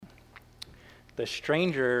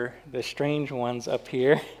strange ones up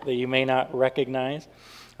here that you may not recognize.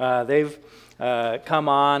 They've come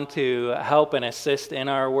on to help and assist in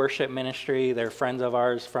our worship ministry. They're friends of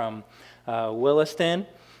ours from Williston,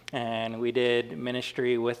 and we did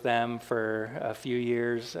ministry with them for a few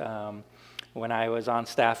years. When I was on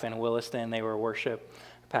staff in Williston, they were worship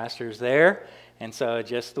pastors there, and so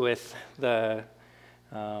just with the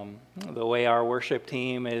way our worship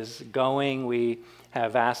team is going, we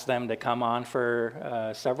have asked them to come on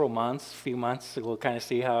for several months, few months. We'll kind of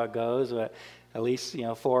see how it goes, but at least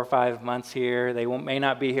 4 or 5 months here. They may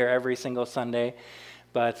not be here every single Sunday,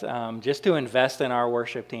 but just to invest in our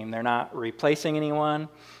worship team. They're not replacing anyone.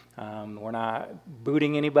 We're not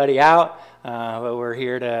booting anybody out, but we're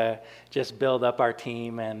here to just build up our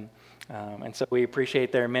team, and so we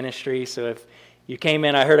appreciate their ministry. So if you came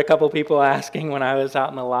in, I heard a couple people asking when I was out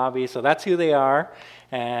in the lobby, so that's who they are,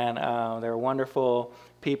 and they're wonderful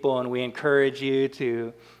people, and we encourage you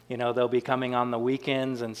to, they'll be coming on the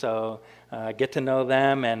weekends, and so get to know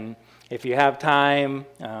them, and if you have time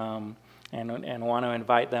and want to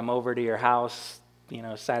invite them over to your house,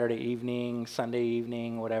 Saturday evening, Sunday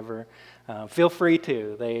evening, whatever, feel free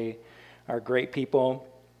to. They are great people,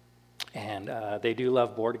 and they do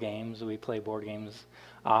love board games. We play board games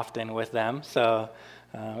often with them, so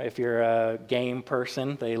if you're a game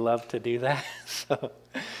person, they love to do that. So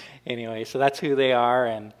anyway, so that's who they are,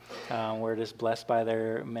 and we're just blessed by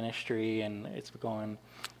their ministry, and it's going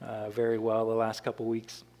very well the last couple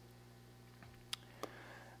weeks.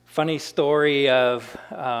 Funny story of,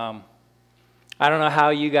 I don't know how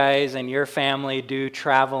you guys and your family do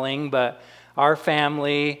traveling, but our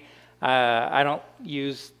family, I don't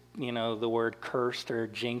use the word cursed or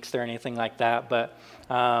jinxed or anything like that, but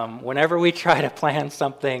whenever we try to plan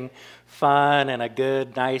something fun and a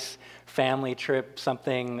good, nice family trip,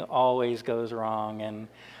 something always goes wrong.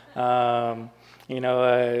 And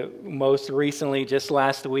most recently, just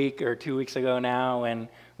last week or 2 weeks ago now, when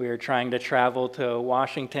we were trying to travel to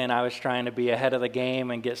Washington, I was trying to be ahead of the game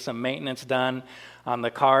and get some maintenance done on the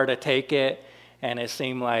car to take it, and it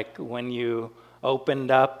seemed like when you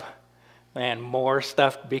opened up, and more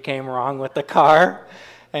stuff became wrong with the car,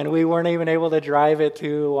 and we weren't even able to drive it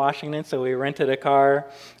to Washington, so we rented a car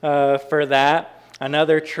for that.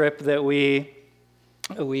 Another trip that we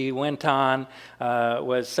went on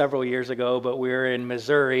was several years ago, but we were in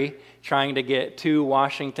Missouri trying to get to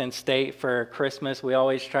Washington State for Christmas. We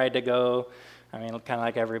always tried to go, kind of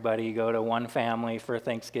like everybody, you go to one family for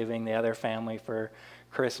Thanksgiving, the other family for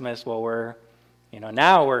Christmas. Well,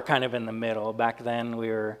 now we're kind of in the middle. Back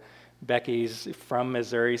then Becky's from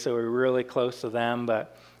Missouri, so we're really close to them,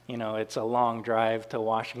 but it's a long drive to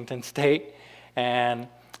Washington State, and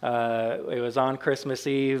it was on Christmas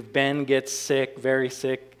Eve. Ben gets sick, very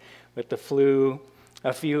sick, with the flu.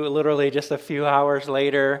 Literally just a few hours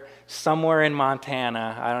later, somewhere in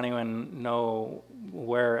Montana, I don't even know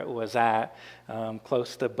where it was at,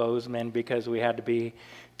 close to Bozeman, because we had to be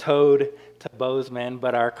towed to Bozeman,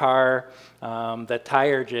 but our car, the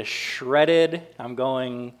tire just shredded. I'm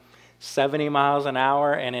going 70 miles an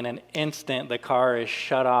hour, and in an instant, the car is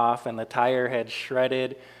shut off, and the tire had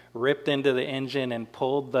shredded, ripped into the engine, and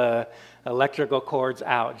pulled the electrical cords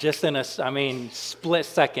out. Just in a, split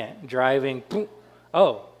second, driving, boom,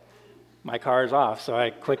 oh, my car's off. So I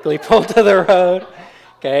quickly pulled to the road,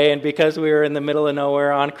 okay, and because we were in the middle of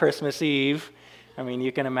nowhere on Christmas Eve,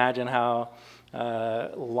 you can imagine how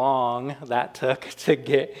long that took to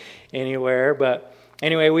get anywhere, but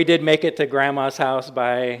anyway, we did make it to Grandma's house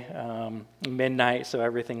by midnight, so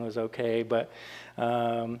everything was okay, but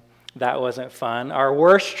that wasn't fun. Our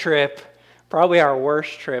worst trip, probably our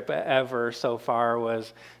worst trip ever so far,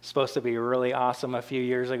 was supposed to be really awesome a few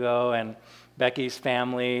years ago, and Becky's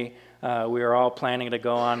family, we were all planning to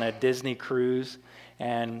go on a Disney cruise,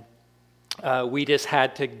 and we just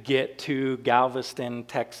had to get to Galveston,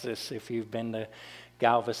 Texas. If you've been to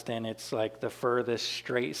Galveston, it's like the furthest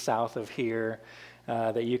straight south of here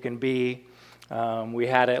that you can be. We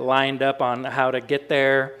had it lined up on how to get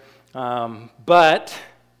there, but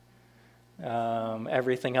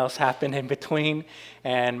everything else happened in between.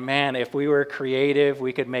 And man, if we were creative,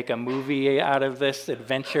 we could make a movie out of this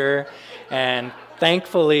adventure. And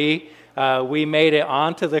thankfully, we made it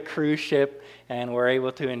onto the cruise ship and were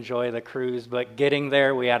able to enjoy the cruise. But getting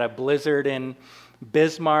there, we had a blizzard in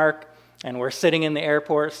Bismarck, and we're sitting in the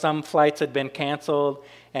airport. Some flights had been canceled,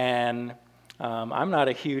 and I'm not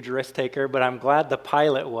a huge risk taker, but I'm glad the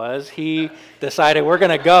pilot was. He decided we're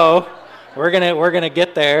going to go. We're going to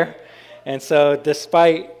get there. And so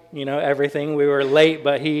despite, everything, we were late,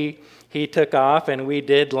 but he he took off, and we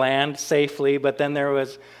did land safely, but then there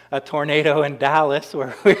was a tornado in Dallas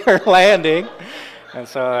where we were landing. And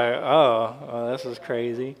so well, this is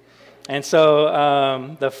crazy. And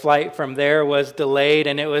so the flight from there was delayed,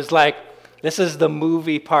 and it was like, this is the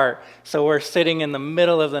movie part. So we're sitting in the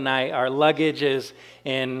middle of the night. Our luggage is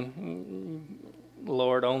in,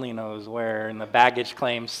 Lord only knows where, in the baggage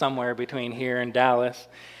claim somewhere between here and Dallas.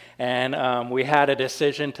 And we had a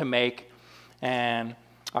decision to make, and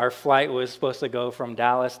our flight was supposed to go from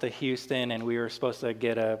Dallas to Houston, and we were supposed to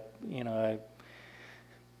get a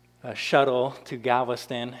shuttle to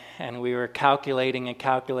Galveston, and we were calculating,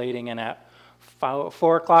 and at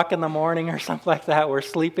 4 o'clock in the morning or something like that, we're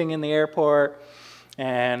sleeping in the airport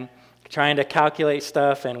and trying to calculate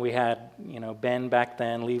stuff, and we had, Ben back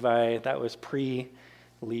then, Levi, that was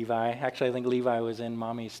pre-Levi. Actually, I think Levi was in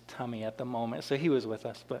mommy's tummy at the moment, so he was with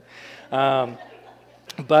us.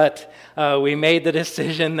 But we made the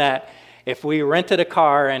decision that if we rented a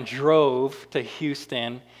car and drove to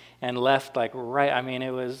Houston and left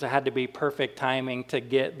it had to be perfect timing to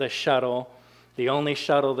get the shuttle, the only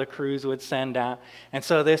shuttle the cruise would send out. And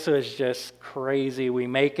so this was just crazy. We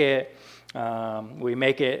make it,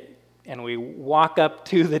 and we walk up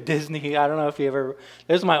to the Disney. I don't know if you ever,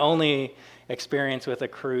 this is my only experience with a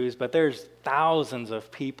cruise, but there's thousands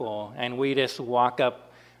of people, and we just walk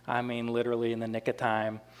up, literally in the nick of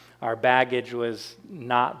time. Our baggage was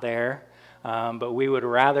not there. But we would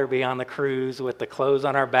rather be on the cruise with the clothes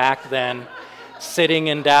on our back than sitting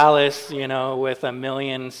in Dallas, with a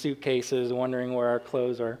million suitcases wondering where our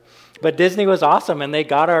clothes are. But Disney was awesome, and they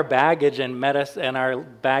got our baggage and met us, and our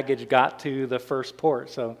baggage got to the first port.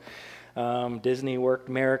 So Disney worked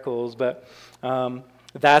miracles. But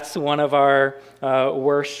that's one of our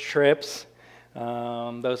worst trips.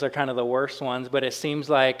 Those are kind of the worst ones. But it seems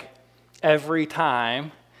like every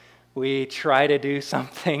time we try to do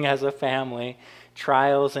something as a family,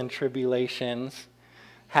 trials and tribulations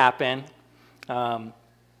happen. I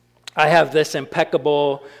have this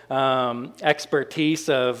impeccable expertise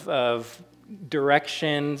of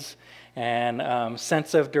directions and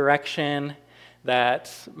sense of direction that,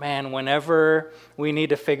 whenever we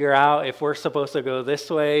need to figure out if we're supposed to go this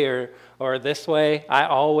way or this way, I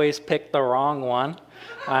always pick the wrong one.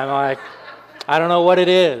 I'm like, I don't know what it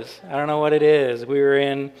is. We were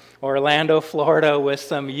in Orlando, Florida with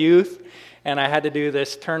some youth, and I had to do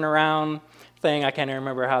this turnaround thing. I can't even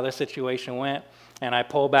remember how the situation went. And I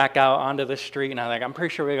pull back out onto the street, and I'm like, I'm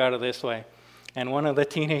pretty sure we got it this way. And one of the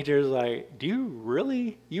teenagers like, do you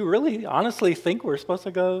really honestly think we're supposed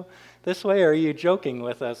to go this way, or are you joking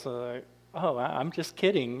with us? I'm like, I'm just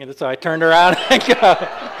kidding. And so I turned around and go.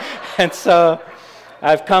 And so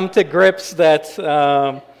I've come to grips that,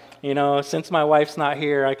 since my wife's not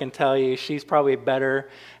here, I can tell you she's probably better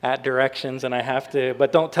at directions than I have to,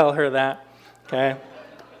 but don't tell her that, okay?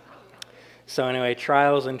 So anyway,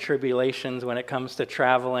 trials and tribulations when it comes to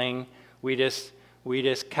traveling, we just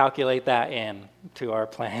calculate that in to our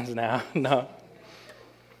plans now. No.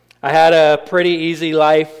 I had a pretty easy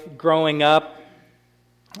life growing up.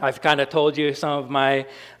 I've kind of told you some of my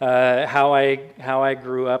how I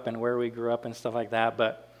grew up and where we grew up and stuff like that,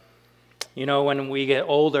 but when we get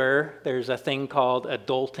older, there's a thing called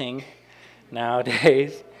adulting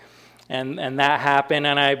nowadays, and that happened,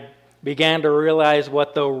 and I began to realize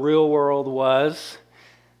what the real world was,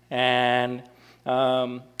 and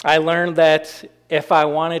I learned that if I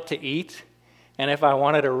wanted to eat and if I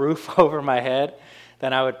wanted a roof over my head,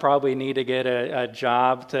 then I would probably need to get a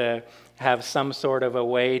job to have some sort of a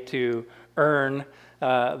way to earn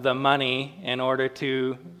the money in order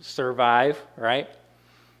to survive, right?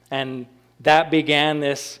 And that began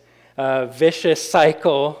this vicious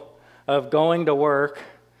cycle of going to work,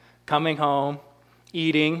 coming home,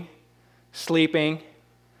 eating, sleeping,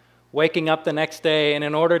 waking up the next day, and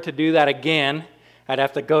in order to do that again, I'd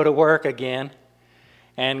have to go to work again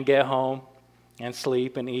and get home and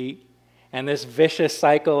sleep and eat. And this vicious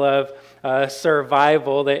cycle of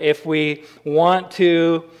survival that if we want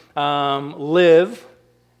to live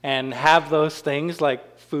and have those things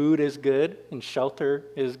like food is good and shelter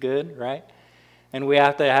is good, right? And we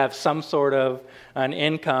have to have some sort of an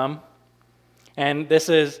income. And this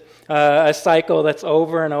is a cycle that's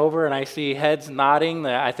over and over, and I see heads nodding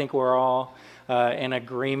that I think we're all in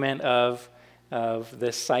agreement of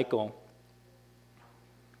this cycle.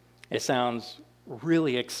 It sounds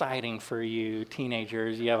really exciting for you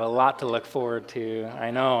teenagers. You have a lot to look forward to,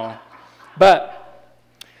 I know. But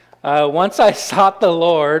once I sought the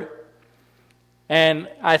Lord, and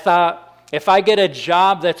I thought, if I get a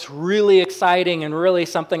job that's really exciting and really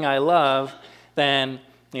something I love, then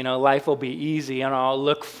life will be easy, and I'll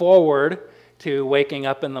look forward to waking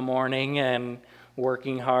up in the morning and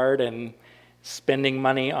working hard and spending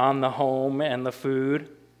money on the home and the food.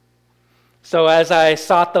 So as I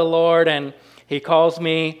sought the Lord and He calls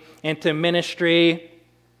me into ministry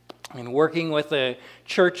and working with the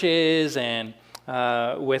churches and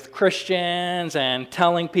with Christians and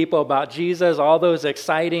telling people about Jesus, all those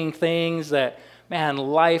exciting things that, man,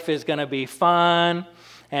 life is going to be fun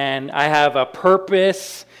and I have a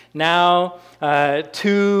purpose now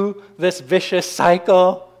to this vicious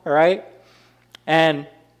cycle, right? And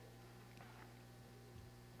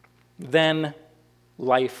then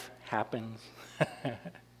life happens.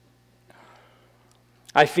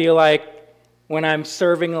 I feel like when I'm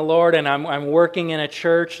serving the Lord and I'm working in a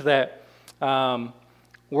church that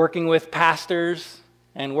working with pastors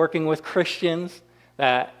and working with Christians,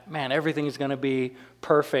 that, man, everything's going to be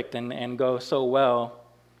perfect and go so well.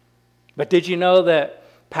 But did you know that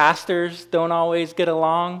pastors don't always get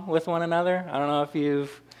along with one another? I don't know if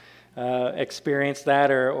you've experienced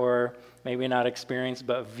that or maybe not experienced,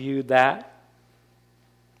 but viewed that.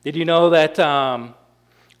 Did you know that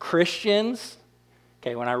Christians,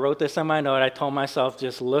 okay, when I wrote this on my note, I told myself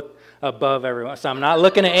just look above everyone. So I'm not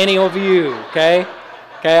looking at any of you, okay?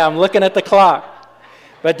 Okay, I'm looking at the clock.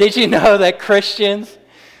 But did you know that Christians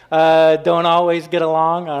don't always get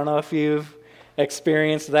along? I don't know if you've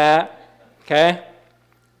experienced that, okay?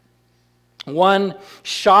 One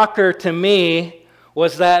shocker to me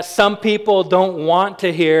was that some people don't want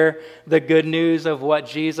to hear the good news of what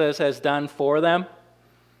Jesus has done for them.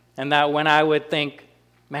 And that when I would think,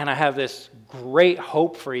 man, I have this great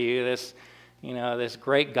hope for you, this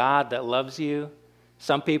great God that loves you,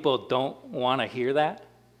 some people don't want to hear that.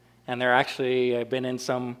 And I've been in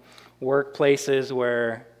some workplaces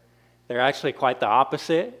where they're actually quite the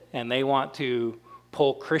opposite, and they want to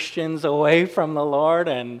pull Christians away from the Lord,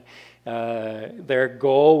 and their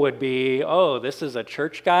goal would be, oh, this is a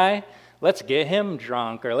church guy, let's get him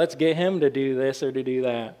drunk, or let's get him to do this or to do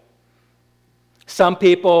that. Some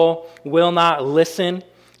people will not listen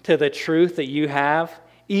to the truth that you have,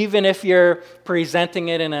 even if you're presenting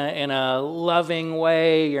it in a loving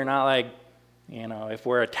way. You're not like, if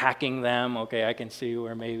we're attacking them, okay, I can see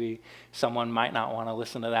where maybe someone might not want to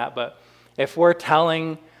listen to that. But if we're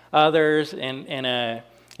telling others in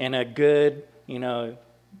a good,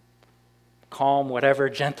 calm, whatever,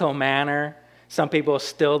 gentle manner, some people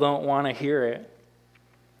still don't want to hear it.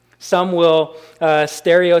 Some will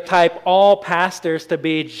stereotype all pastors to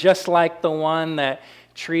be just like the one that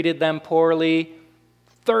treated them poorly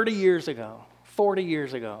 30 years ago, 40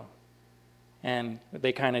 years ago. And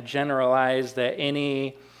they kind of generalize that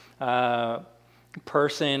any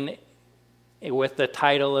person with the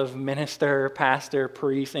title of minister, pastor,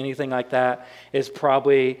 priest, anything like that is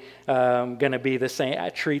probably going to be the same,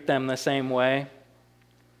 treat them the same way.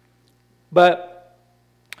 But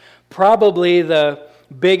probably the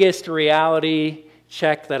biggest reality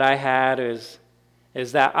check that I had is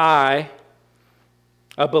that I,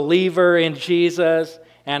 a believer in Jesus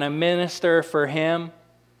and a minister for Him,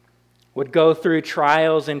 would go through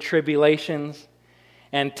trials and tribulations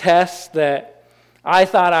and tests that I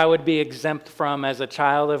thought I would be exempt from as a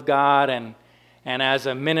child of God and as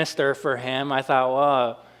a minister for Him. I thought,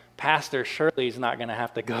 well, Pastor Shirley's not going to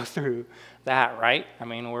have to go through that, right? I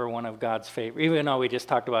mean, we're one of God's favorite, even though we just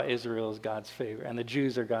talked about Israel as God's favorite and the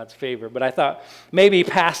Jews are God's favorite. But I thought maybe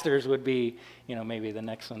pastors would be, maybe the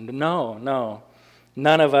next one. No.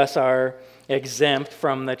 None of us are exempt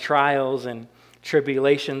from the trials and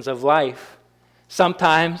tribulations of life.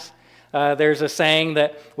 Sometimes there's a saying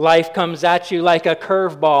that life comes at you like a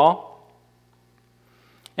curveball.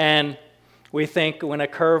 And we think when a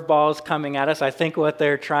curveball is coming at us, I think what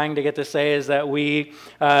they're trying to get to say is that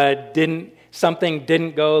something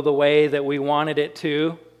didn't go the way that we wanted it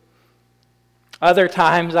to. Other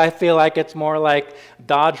times I feel like it's more like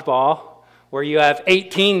dodgeball, where you have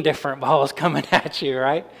 18 different balls coming at you,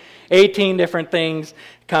 right? 18 different things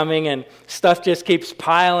coming, and stuff just keeps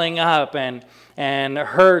piling up and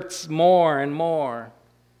hurts more and more.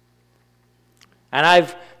 And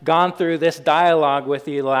I've gone through this dialogue with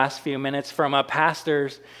you the last few minutes from a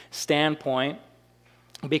pastor's standpoint,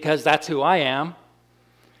 because that's who I am.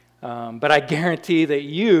 But I guarantee that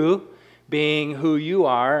you, being who you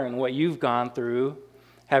are and what you've gone through,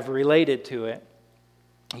 have related to it.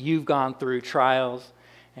 You've gone through trials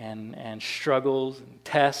and struggles and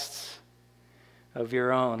tests of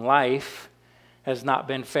your own. Life has not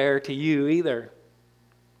been fair to you either.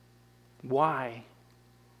 Why?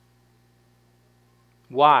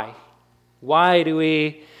 Why? Why do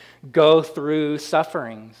we go through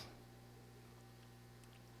sufferings?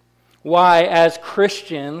 Why, as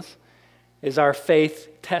Christians, is our faith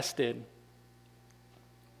tested?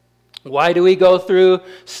 Why do we go through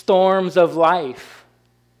storms of life?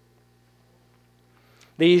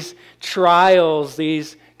 These trials,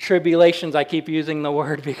 these tribulations, I keep using the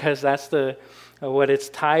word because that's what it's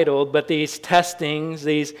titled, but these testings,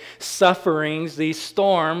 these sufferings, these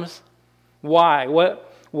storms, why?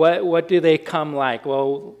 What do they come like?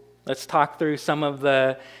 Well, let's talk through some of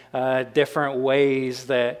the different ways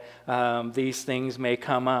that these things may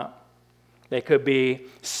come up. They could be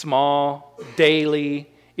small, daily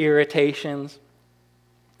irritations,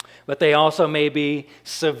 but they also may be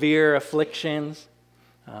severe afflictions,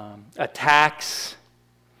 attacks.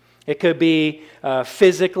 It could be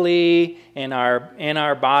physically in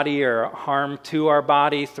our body or harm to our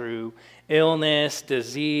body through illness,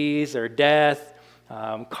 disease, or death,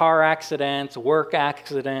 car accidents, work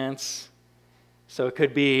accidents. So it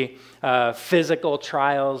could be physical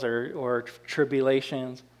trials or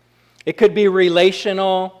tribulations. It could be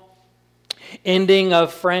relational, ending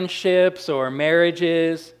of friendships or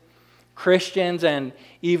marriages. Christians and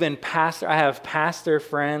even I have pastor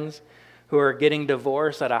friends who are getting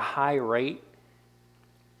divorced at a high rate.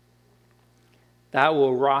 That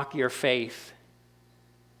will rock your faith.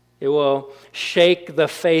 It will shake the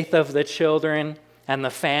faith of the children and the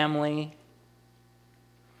family.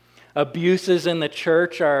 Abuses in the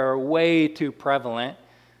church are way too prevalent.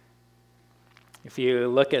 If you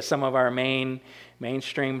look at some of our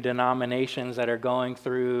mainstream denominations that are going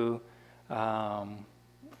through,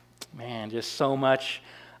 just so much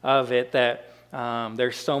of it that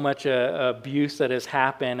there's so much abuse that has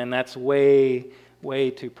happened, and that's way, way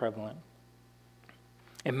too prevalent.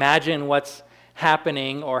 Imagine what's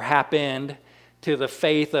happening or happened to the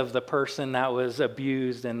faith of the person that was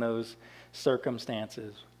abused in those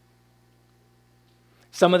circumstances.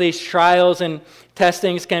 Some of these trials and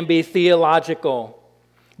testings can be theological,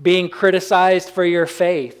 being criticized for your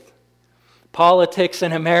faith. Politics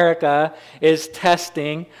in America is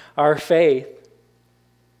testing our faith.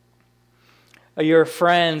 Your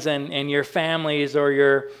friends and your families or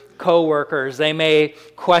your co-workers, they may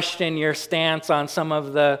question your stance on some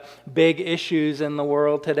of the big issues in the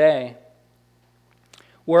world today.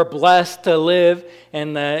 We're blessed to live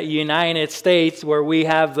in the United States where we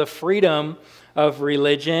have the freedom of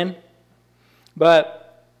religion, but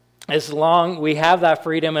as long we have that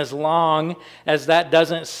freedom, as long as that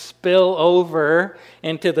doesn't spill over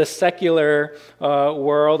into the secular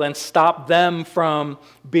world and stop them from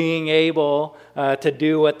being able to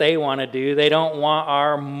do what they want to do. They don't want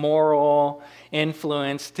our moral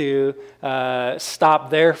influence to stop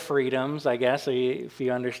their freedoms, I guess, if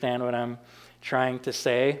you understand what I'm trying to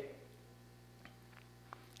say.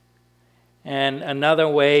 And another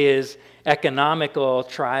way is economical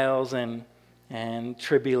trials and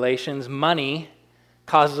tribulations. Money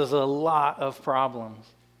causes a lot of problems.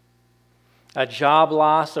 A job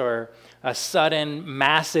loss or a sudden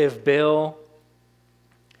massive bill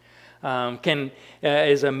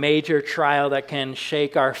is a major trial that can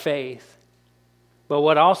shake our faith. But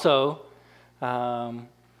what also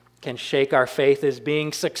can shake our faith is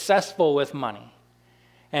being successful with money.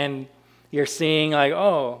 And you're seeing like,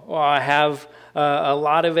 I have a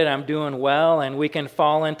lot of it, I'm doing well, and we can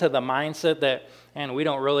fall into the mindset that, we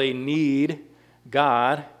don't really need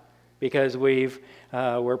God because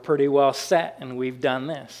we're pretty well set and we've done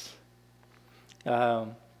this.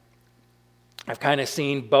 I've kind of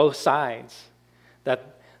seen both sides,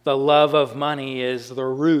 that the love of money is the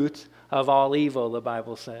root of all evil, the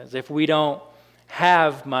Bible says. If we don't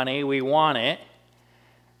have money, we want it.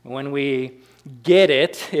 When we get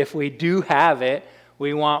it, if we do have it,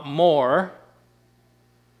 we want more.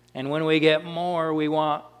 And when we get more, we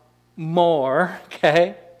want more,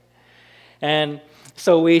 okay? And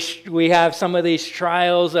so we have some of these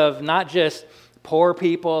trials of not just poor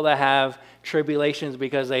people that have tribulations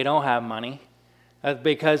because they don't have money.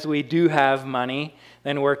 Because we do have money,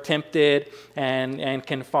 then we're tempted and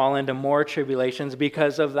can fall into more tribulations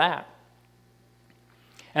because of that.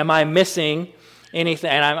 Am I missing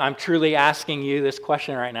anything? And I'm truly asking you this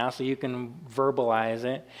question right now so you can verbalize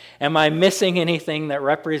it. Am I missing anything that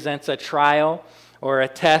represents a trial or a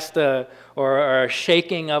test or a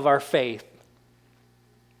shaking of our faith?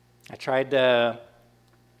 I tried to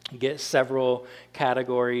get several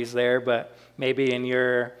categories there, but maybe in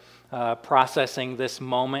your processing this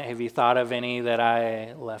moment, have you thought of any that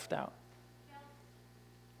I left out?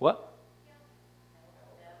 What?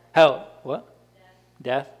 Health. What?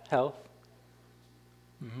 Death. Health.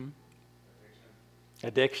 Mm-hmm.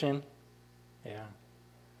 Addiction. Yeah.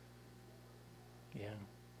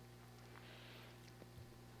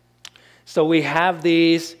 So we have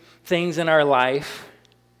these things in our life,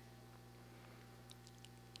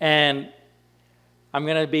 and I'm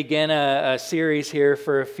going to begin a series here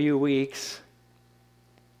for a few weeks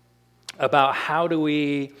about how do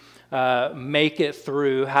we make it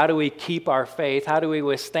through, how do we keep our faith, how do we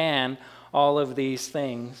withstand all of these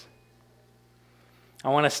things. I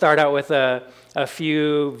want to start out with a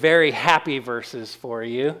few very happy verses for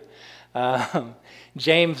you.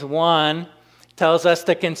 James 1 tells us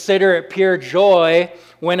to consider it pure joy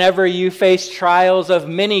whenever you face trials of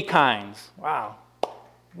many kinds. Wow.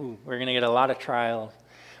 Ooh, we're going to get a lot of trials.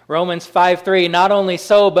 Romans 5:3, not only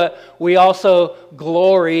so, but we also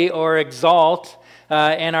glory or exalt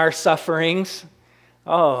in our sufferings.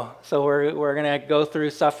 Oh, so we're going to go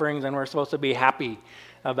through sufferings and we're supposed to be happy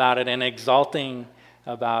about it and exalting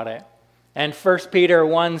about it. And 1 Peter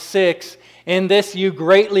 1:6, in this you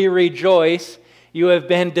greatly rejoice, you have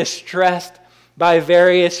been distressed by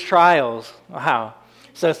various trials. Wow.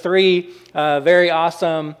 So three very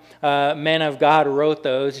awesome men of God wrote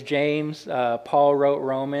those. James, Paul wrote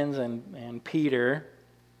Romans, and Peter.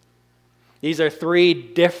 These are three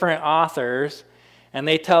different authors, and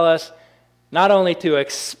they tell us not only to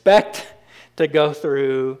expect to go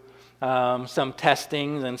through some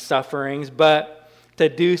testings and sufferings, but to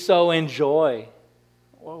do so in joy.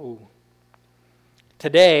 Whoa.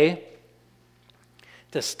 Today,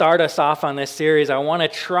 to start us off on this series, I want to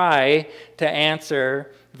try to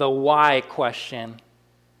answer the why question.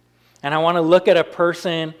 And I want to look at a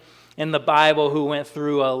person in the Bible who went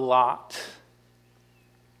through a lot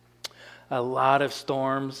of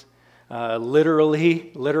storms,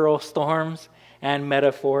 literal storms, and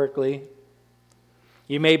metaphorically.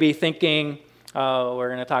 You may be thinking, oh, we're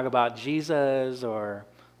going to talk about Jesus or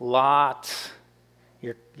Lot.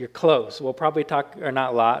 You're close. We'll probably talk, or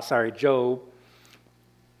not Lot, sorry, Job.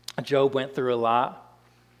 Job went through a lot.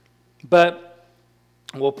 But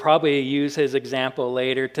we'll probably use his example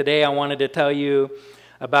later. Today I wanted to tell you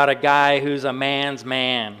about a guy who's a man's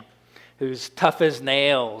man, who's tough as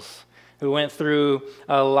nails, who went through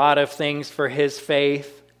a lot of things for his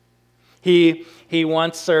faith. He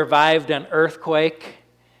once survived an earthquake,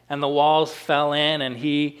 and the walls fell in, and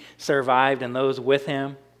he survived, and those with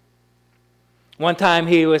him. One time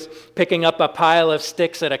he was picking up a pile of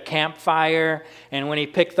sticks at a campfire, and when he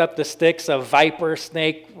picked up the sticks, a viper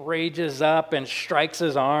snake rages up and strikes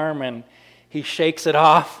his arm, and he shakes it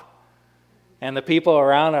off. And the people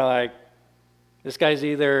around are like, this guy's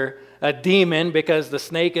either a demon because the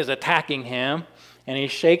snake is attacking him, and he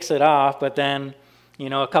shakes it off, but then,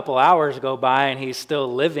 a couple hours go by and he's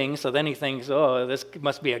still living, so then he thinks, oh, this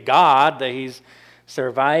must be a god that he's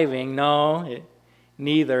surviving. No,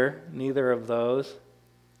 Neither of those.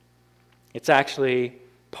 It's actually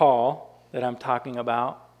Paul that I'm talking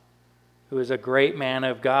about, who is a great man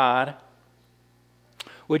of God.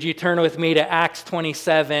 Would you turn with me to Acts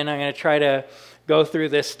 27? I'm going to try to go through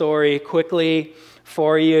this story quickly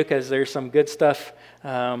for you because there's some good stuff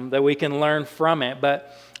that we can learn from it.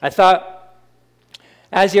 But I thought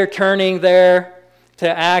as you're turning there to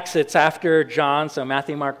Acts, it's after John, so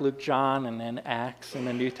Matthew, Mark, Luke, John, and then Acts in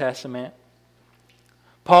the New Testament.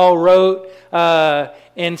 Paul wrote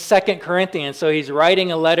in 2 Corinthians, so he's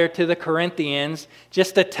writing a letter to the Corinthians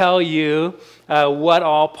just to tell you what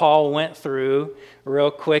all Paul went through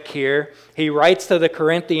real quick here. He writes to the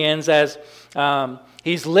Corinthians as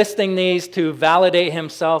he's listing these to validate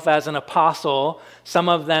himself as an apostle. Some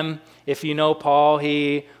of them, if you know Paul,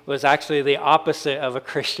 he was actually the opposite of a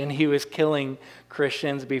Christian. He was killing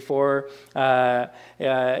Christians before God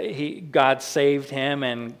saved him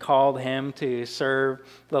and called him to serve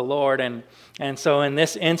the Lord. And so in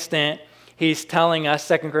this instant, he's telling us,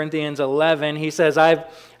 2 Corinthians 11, he says,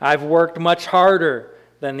 I've worked much harder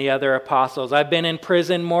than the other apostles. I've been in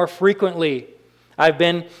prison more frequently. I've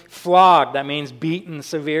been flogged, that means beaten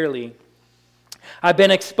severely. I've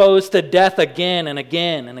been exposed to death again and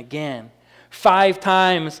again and again. 5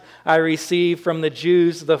 times I received from the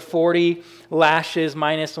Jews the 40 lashes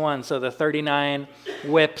minus 1, so the 39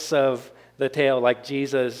 whips of the tail like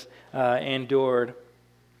Jesus endured.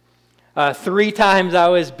 3 times I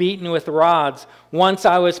was beaten with rods. Once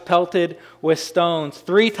I was pelted with stones.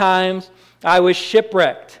 3 times I was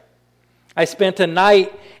shipwrecked. I spent a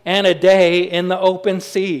night and a day in the open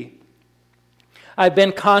sea. I've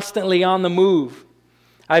been constantly on the move.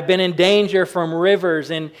 I've been in danger from rivers,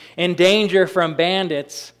 in danger from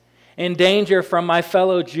bandits, in danger from my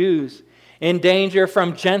fellow Jews, in danger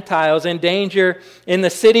from Gentiles, in danger in the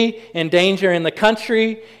city, in danger in the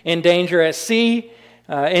country, in danger at sea,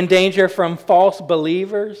 in danger from false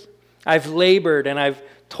believers. I've labored and I've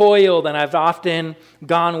toiled and I've often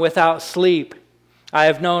gone without sleep. I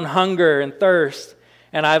have known hunger and thirst,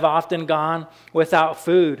 and I've often gone without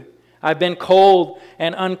food. I've been cold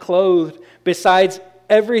and unclothed. Besides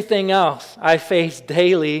everything else, I face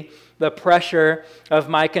daily the pressure of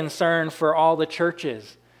my concern for all the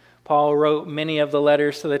churches. Paul wrote many of the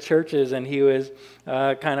letters to the churches, and he was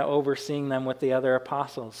kind of overseeing them with the other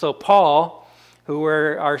apostles. So Paul, who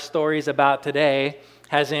our story's about today,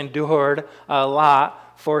 has endured a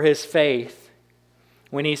lot for his faith.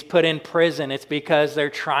 When he's put in prison, it's because they're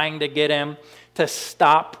trying to get him to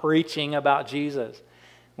stop preaching about Jesus.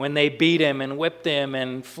 When they beat him and whipped him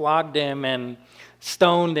and flogged him and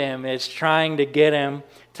stoned him, it's trying to get him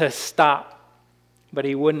to stop. But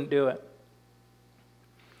he wouldn't do it.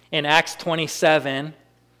 In Acts 27,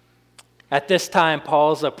 at this time,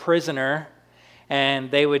 Paul's a prisoner,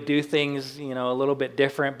 and they would do things, a little bit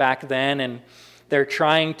different back then, and they're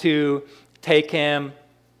trying to take him.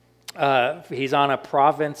 He's on a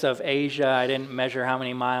province of Asia. I didn't measure how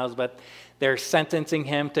many miles, but they're sentencing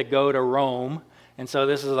him to go to Rome. And so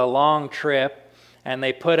this is a long trip, and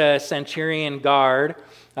they put a centurion guard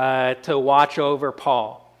to watch over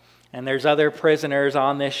Paul. And there's other prisoners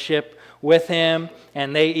on this ship with him,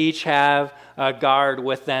 and they each have a guard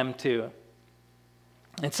with them too.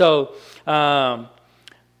 And so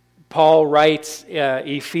Paul writes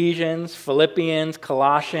Ephesians, Philippians,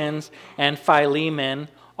 Colossians, and Philemon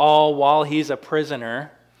all while he's a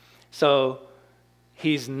prisoner. So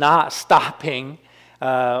he's not stopping.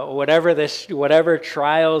 Whatever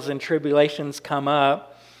trials and tribulations come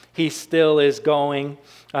up, he still is going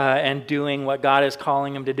and doing what God is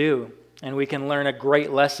calling him to do. And we can learn a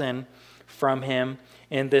great lesson from him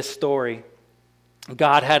in this story.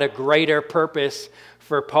 God had a greater purpose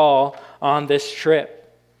for Paul on this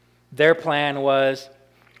trip. Their plan was,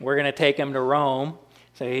 we're going to take him to Rome.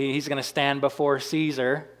 So he's going to stand before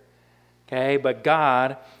Caesar. Okay, but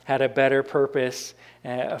God had a better purpose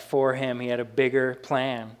for him. He had a bigger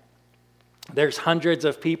plan. There's hundreds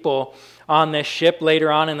of people on this ship.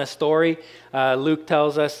 Later on in the story, Luke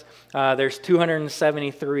tells us there's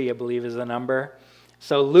 273, I believe is the number.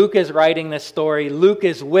 So Luke is writing this story. Luke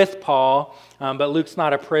is with Paul, but Luke's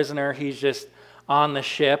not a prisoner. He's just on the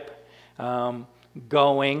ship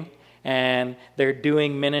going, and they're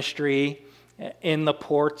doing ministry in the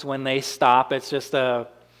ports when they stop. It's just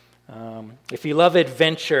if you love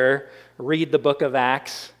adventure, read the book of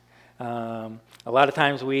Acts. A lot of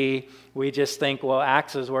times we just think, well,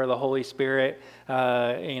 Acts is where the Holy Spirit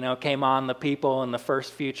came on the people in the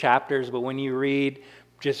first few chapters. But when you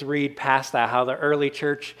just read past that, how the early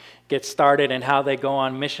church gets started and how they go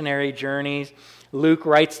on missionary journeys. Luke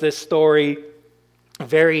writes this story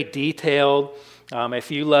very detailed.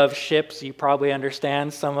 If you love ships, you probably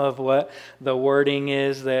understand some of what the wording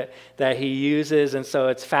is that he uses. And so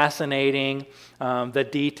it's fascinating, the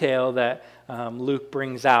detail that Luke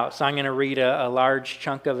brings out. So I'm going to read a large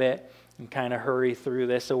chunk of it and kind of hurry through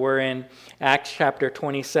this. So we're in Acts chapter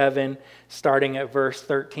 27, starting at verse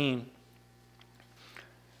 13.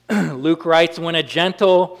 Luke writes, when a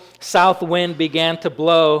gentle south wind began to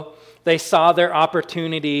blow, they saw their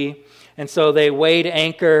opportunity, and so they weighed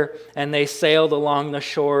anchor and they sailed along the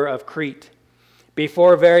shore of Crete.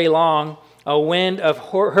 Before very long, a wind of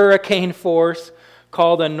hurricane force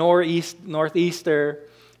called a northeaster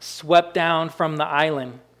swept down from the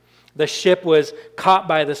island. The ship was caught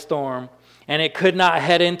by the storm, and it could not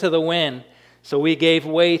head into the wind, so we gave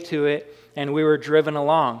way to it, and we were driven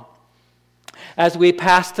along. As we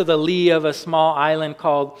passed to the lee of a small island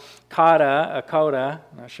called Cauda,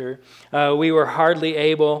 not sure, we were hardly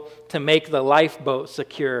able to make the lifeboat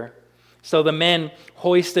secure. So the men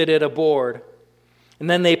hoisted it aboard. And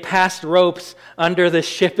then they passed ropes under the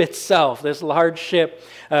ship itself, this large ship,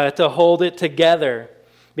 to hold it together,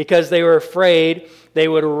 because they were afraid they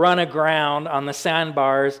would run aground on the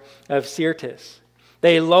sandbars of Syrtis.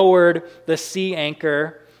 They lowered the sea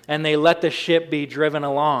anchor, and they let the ship be driven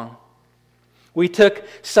along. We took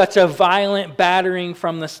such a violent battering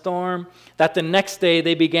from the storm that the next day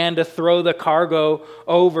they began to throw the cargo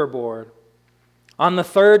overboard. On the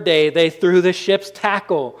third day, they threw the ship's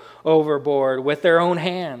tackle overboard with their own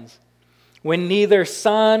hands. When neither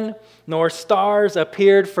sun nor stars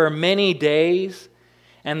appeared for many days,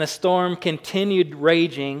 and the storm continued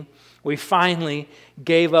raging, we finally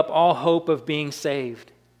gave up all hope of being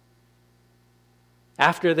saved.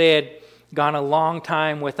 After they had gone a long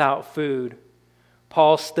time without food,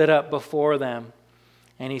 Paul stood up before them,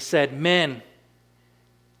 and he said, "Men,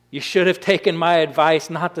 you should have taken my advice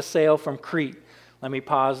not to sail from Crete." Let me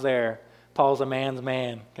pause there. Paul's a man's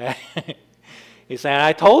man. Okay? He's saying,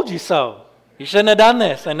 I told you so. You shouldn't have done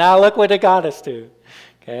this, and now look what it got us to.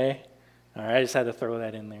 Okay? All right, I just had to throw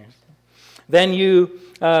that in there. Then you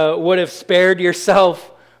would have spared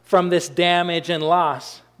yourself from this damage and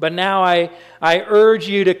loss. But now I urge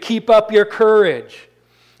you to keep up your courage,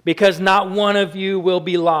 because not one of you will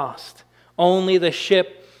be lost. Only the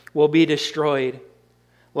ship will be destroyed.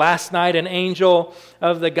 Last night an angel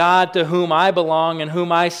of the God to whom I belong and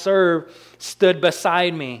whom I serve stood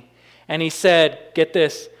beside me. And he said," get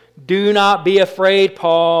this, "Do not be afraid,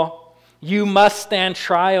 Paul. You must stand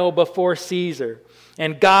trial before Caesar.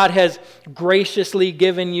 And God has graciously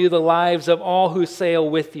given you the lives of all who sail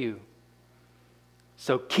with you.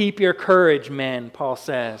 So keep your courage, men," Paul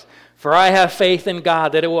says, "for I have faith in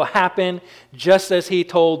God that it will happen just as he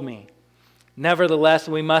told me. Nevertheless,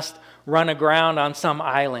 we must run aground on some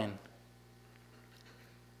island."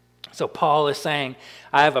 So Paul is saying,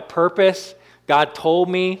 I have a purpose. God told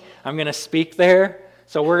me I'm going to speak there,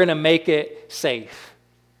 so we're going to make it safe.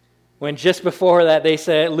 When just before that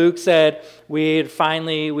Luke said we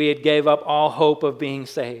had gave up all hope of being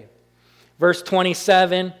saved. Verse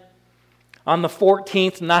 27, on the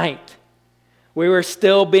 14th night, we were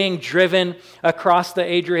still being driven across the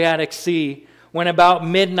Adriatic Sea when about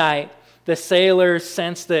midnight the sailors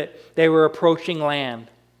sensed that they were approaching land.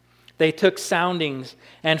 They took soundings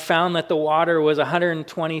and found that the water was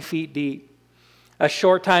 120 feet deep. A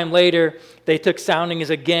short time later, they took soundings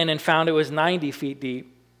again and found it was 90 feet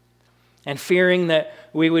deep. And fearing that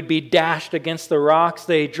we would be dashed against the rocks,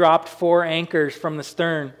 they dropped 4 anchors from the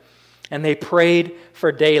stern, and they prayed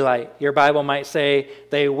for daylight. Your Bible might say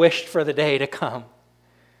they wished for the day to come.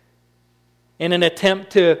 In an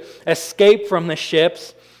attempt to escape from the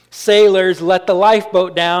ships, sailors let the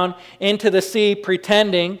lifeboat down into the sea,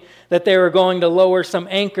 pretending that they were going to lower some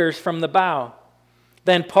anchors from the bow.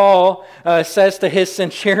 Then Paul says to his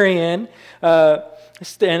centurion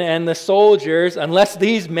and the soldiers, "Unless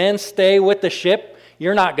these men stay with the ship,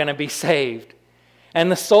 you're not going to be saved."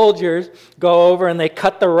 And the soldiers go over and they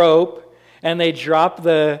cut the rope and they drop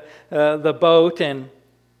the boat and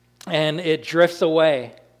it drifts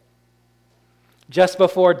away. Just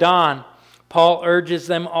before dawn, Paul urges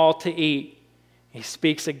them all to eat. He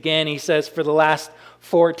speaks again. He says, "For the last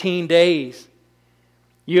 14 days,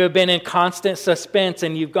 you have been in constant suspense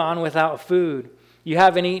and you've gone without food. You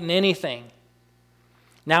haven't eaten anything.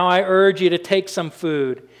 Now I urge you to take some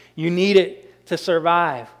food. You need it to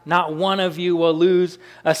survive. Not one of you will lose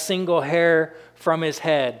a single hair from his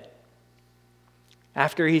head."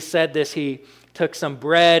 After he said this, he took some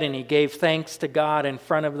bread and he gave thanks to God in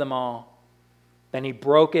front of them all. Then he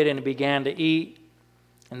broke it and began to eat,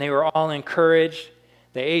 and they were all encouraged.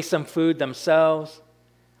 They ate some food themselves.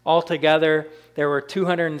 Altogether, there were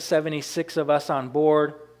 276 of us on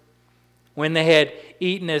board. When they had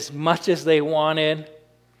eaten as much as they wanted,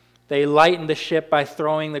 they lightened the ship by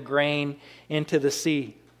throwing the grain into the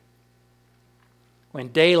sea. When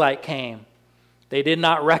daylight came, they did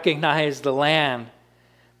not recognize the land,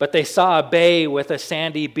 but they saw a bay with a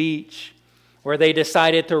sandy beach where they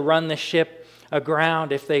decided to run the ship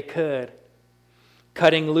aground if they could.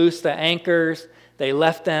 Cutting loose the anchors, they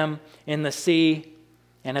left them in the sea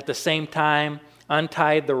and at the same time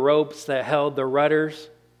untied the ropes that held the rudders.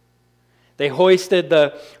 They hoisted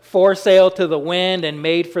the foresail to the wind and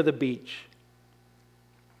made for the beach.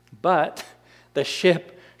 But the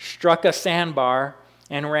ship struck a sandbar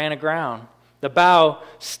and ran aground. The bow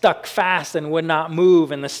stuck fast and would not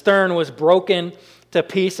move, and the stern was broken to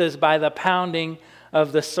pieces by the pounding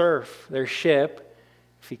of the surf. Their ship,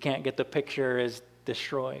 if you can't get the picture, is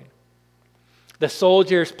destroyed. The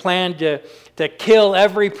soldiers planned to kill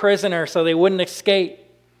every prisoner so they wouldn't escape.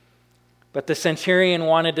 But the centurion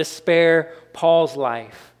wanted to spare Paul's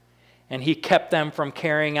life, and he kept them from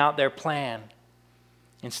carrying out their plan.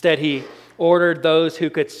 Instead, he ordered those who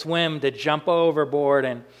could swim to jump overboard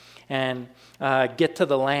and get to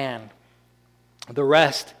the land. The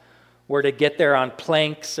rest were to get there on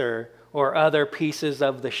planks or other pieces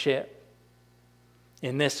of the ship.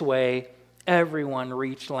 In this way, everyone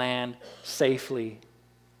reached land safely.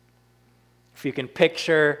 If you can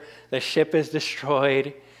picture, the ship is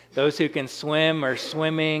destroyed. Those who can swim are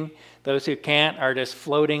swimming. Those who can't are just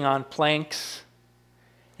floating on planks.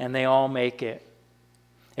 And they all make it.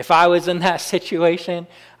 If I was in that situation,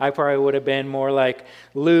 I probably would have been more like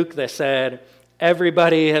Luke that said,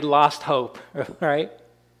 everybody had lost hope, right?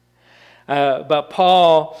 But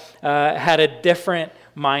Paul had a different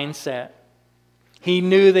mindset. He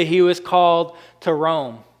knew that he was called to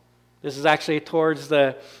Rome. This is actually towards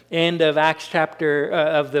the end of Acts chapter,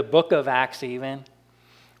 of the book of Acts even.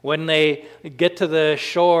 When they get to the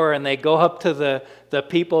shore and they go up to the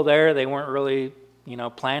people there, they weren't really,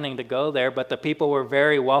 planning to go there, but the people were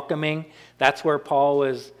very welcoming. That's where Paul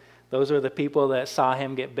was. Those were the people that saw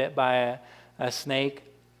him get bit by a snake.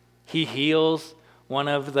 He heals one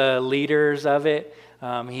of the leaders of it.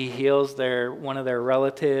 He heals one of their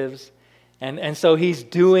relatives. And so he's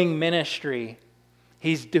doing ministry.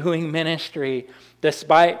 He's doing ministry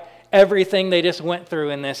despite everything they just went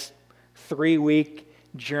through in this 3-week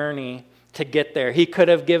journey to get there. He could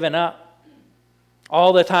have given up.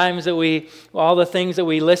 All the things that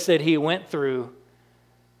we listed he went through.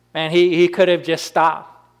 And he could have just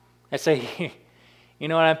stopped and say, you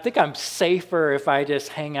know what, I think I'm safer if I just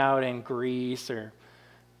hang out in Greece or,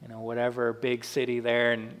 whatever big city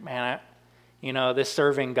there. And man, this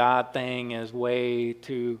serving God thing is way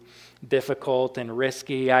too difficult and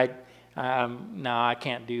risky. No, I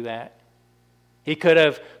can't do that. He could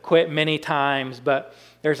have quit many times, but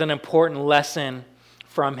there's an important lesson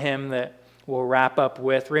from him that we'll wrap up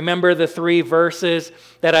with. Remember the 3 verses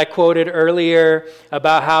that I quoted earlier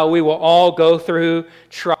about how we will all go through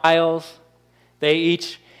trials? They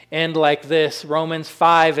each end like this. Romans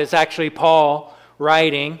 5 is actually Paul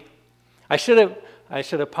writing. I should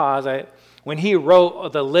have paused. When he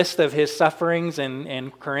wrote the list of his sufferings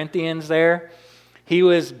in Corinthians there, he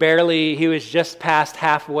was just past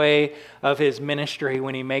halfway of his ministry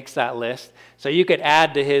when he makes that list. So you could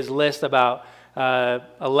add to his list about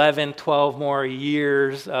 11, 12 more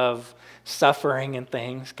years of suffering and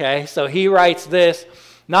things, okay? So he writes this,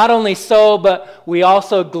 not only so, but we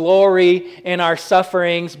also glory in our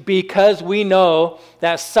sufferings because we know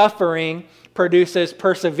that suffering produces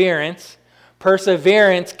perseverance,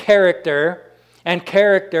 perseverance, character, and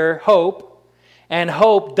character, hope, and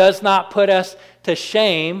hope does not put us to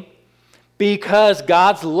shame because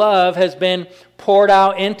God's love has been poured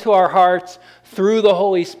out into our hearts through the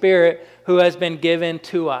Holy Spirit who has been given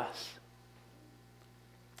to us.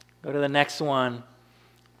 Go to the next one.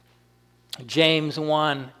 James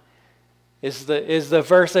 1 is the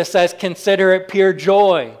verse that says, consider it pure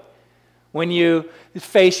joy when you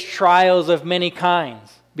face trials of many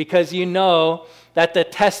kinds, because you know that the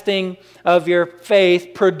testing of your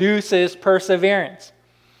faith produces perseverance.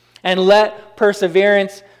 And let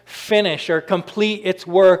perseverance finish or complete its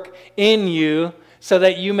work in you so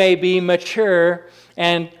that you may be mature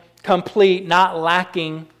and complete, not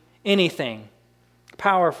lacking anything.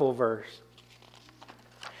 Powerful verse.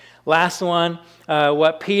 Last one,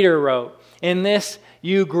 what Peter wrote. In this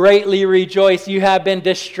you greatly rejoice. You have been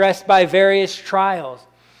distressed by various trials.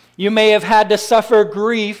 You may have had to suffer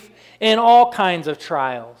grief in all kinds of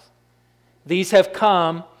trials. These have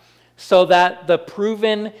come so that the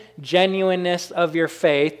proven genuineness of your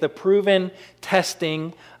faith, the proven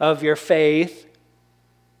testing of your faith,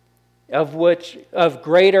 of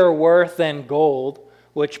greater worth than gold,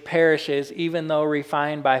 which perishes even though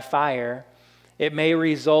refined by fire, it may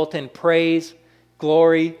result in praise,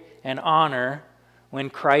 glory, and honor when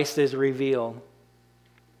Christ is revealed.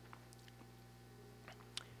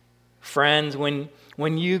 Friends, when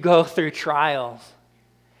you go through trials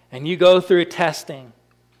and you go through testing,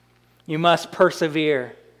 you must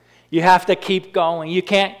persevere. You have to keep going. You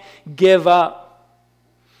can't give up.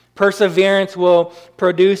 Perseverance will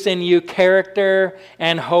produce in you character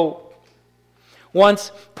and hope.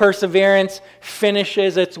 Once perseverance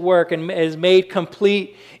finishes its work and is made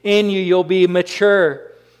complete in you, you'll be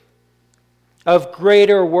mature, of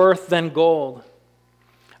greater worth than gold.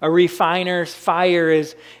 A refiner's fire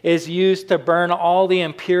is used to burn all the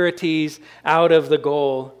impurities out of the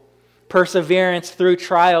gold. Perseverance through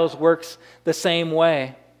trials works the same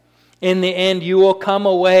way. In the end, you will come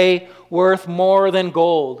away worth more than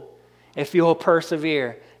gold if you'll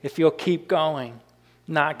persevere, if you'll keep going,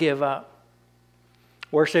 not give up.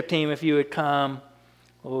 Worship team, if you would come,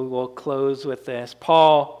 we'll close with this.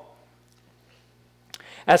 Paul,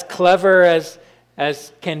 as clever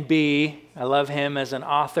as can be, I love him as an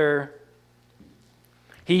author.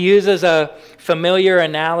 He uses a familiar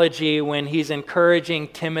analogy when he's encouraging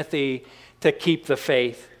Timothy to keep the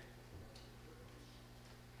faith.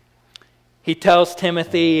 He tells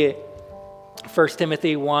Timothy, 1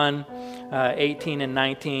 Timothy 1, 18 and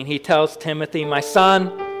 19, he tells Timothy, my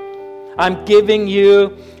son, I'm giving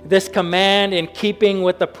you this command in keeping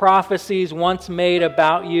with the prophecies once made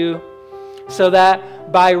about you, so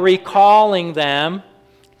that by recalling them,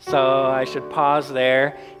 so I should pause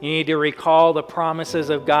there, you need to recall the promises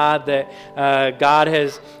of God that God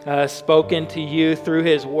has spoken to you through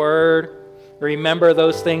His Word. Remember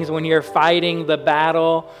those things when you're fighting the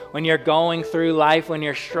battle, when you're going through life, when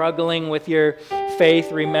you're struggling with your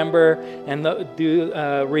faith. Remember and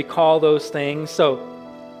recall those things. So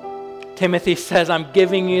Timothy says, I'm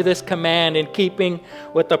giving you this command in keeping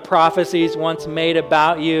with the prophecies once made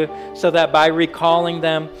about you, so that by recalling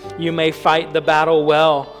them, you may fight the battle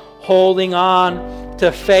well, holding on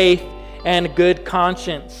to faith and good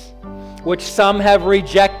conscience. which some have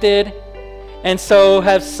rejected, and so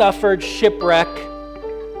have suffered shipwreck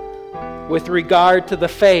with regard to the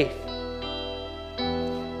faith.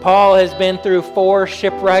 Paul has been through 4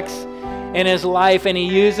 shipwrecks in his life, and he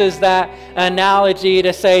uses that analogy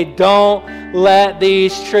to say, don't let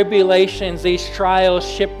these tribulations, these trials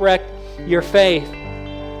shipwreck your faith.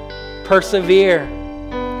 Persevere.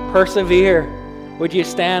 Persevere. Would you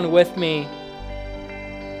stand with me?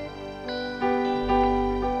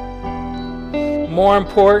 More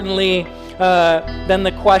importantly than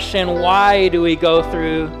the question, why do we go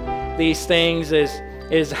through these things,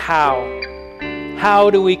 is how. How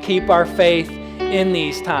do we keep our faith in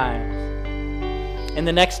these times? In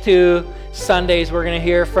the next 2 Sundays, we're going to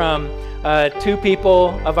hear from 2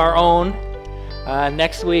 people of our own.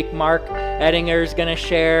 Next week, Mark Ettinger is going to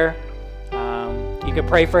share. You could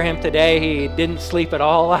pray for him today. He didn't sleep at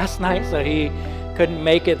all last night, so he couldn't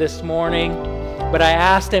make it this morning. But I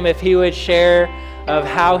asked him if he would share of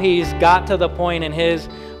how he's got to the point in his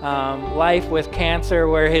life with cancer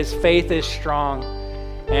where his faith is strong,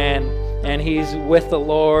 and he's with the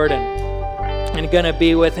Lord and going to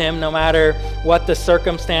be with him no matter what the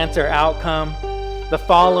circumstance or outcome. The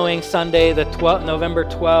following Sunday, November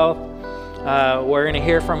 12th, we're going to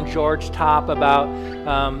hear from George Topp about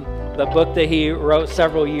the book that he wrote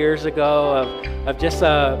several years ago of just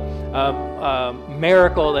a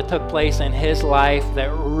miracle that took place in his life that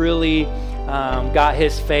really got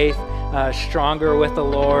his faith stronger with the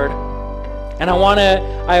Lord. And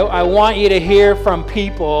I want you to hear from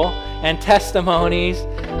people and testimonies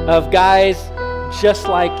of guys just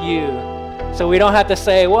like you. So we don't have to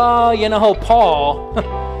say, well, Paul,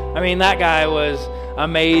 I mean, that guy was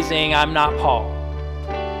amazing. I'm not Paul.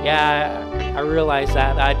 Yeah, I realize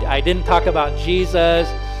that. I didn't talk about Jesus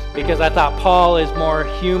because I thought Paul is more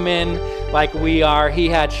human like we are. He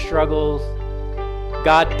had struggles.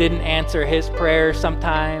 God didn't answer his prayers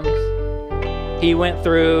sometimes. He went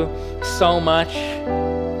through so much.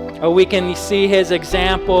 We can see his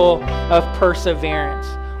example of perseverance.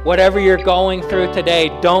 Whatever you're going through today,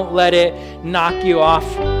 don't let it knock you off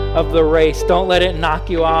of the race. Don't let it knock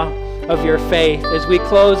you off of your faith. As we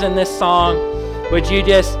close in this song, would you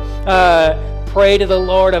just pray to the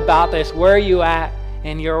Lord about this? Where are you at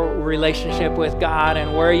in your relationship with God,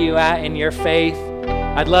 and where are you at in your faith?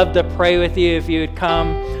 I'd love to pray with you if you would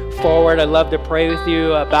come forward. I'd love to pray with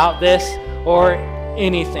you about this or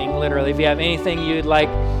anything, literally. If you have anything you'd like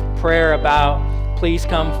prayer about, please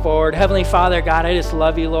come forward. Heavenly Father, God, I just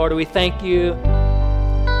love you, Lord. We thank you,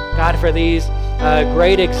 God, for these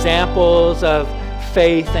great examples of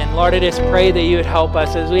faith. And Lord, I just pray that you would help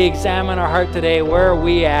us as we examine our heart today. Where are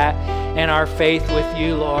we at in our faith with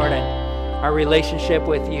you, Lord, and our relationship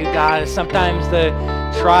with you, God? Sometimes the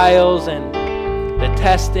trials and the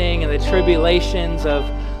testing and the tribulations of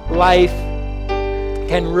life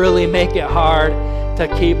can really make it hard to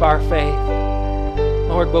keep our faith.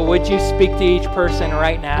 Lord, but would you speak to each person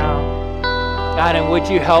right now? God, and would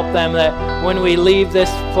you help them that when we leave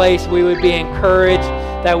this place, we would be encouraged,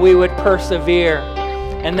 that we would persevere,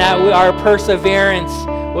 and that our perseverance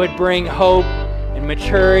would bring hope and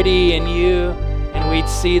maturity in you, and we'd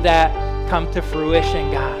see that come to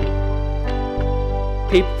fruition, God.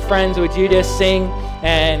 Friends, would you just sing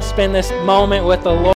and spend this moment with the Lord?